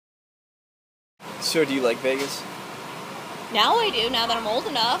So do you like Vegas? Now I do, now that I'm old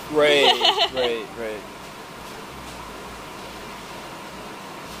enough. Right.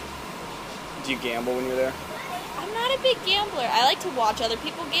 Do you gamble when you're there? I'm not a big gambler. I like to watch other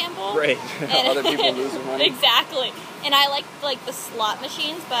people gamble. Right. Other people lose their money. Exactly. And I like the slot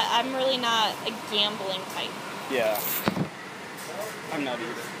machines, but I'm really not a gambling type. Yeah. I'm not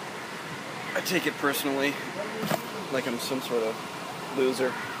either. I take it personally, like I'm some sort of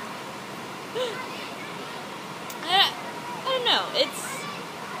loser. I don't know.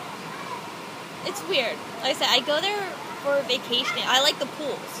 It's weird. Like I said, I go there for vacationing. I like the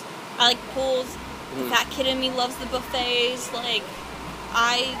pools. I like pools. The fat kid in me loves the buffets. Like,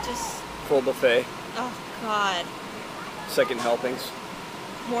 I just... Full buffet. Oh, God. Second helpings.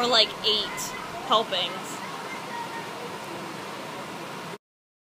 More like 8 helpings.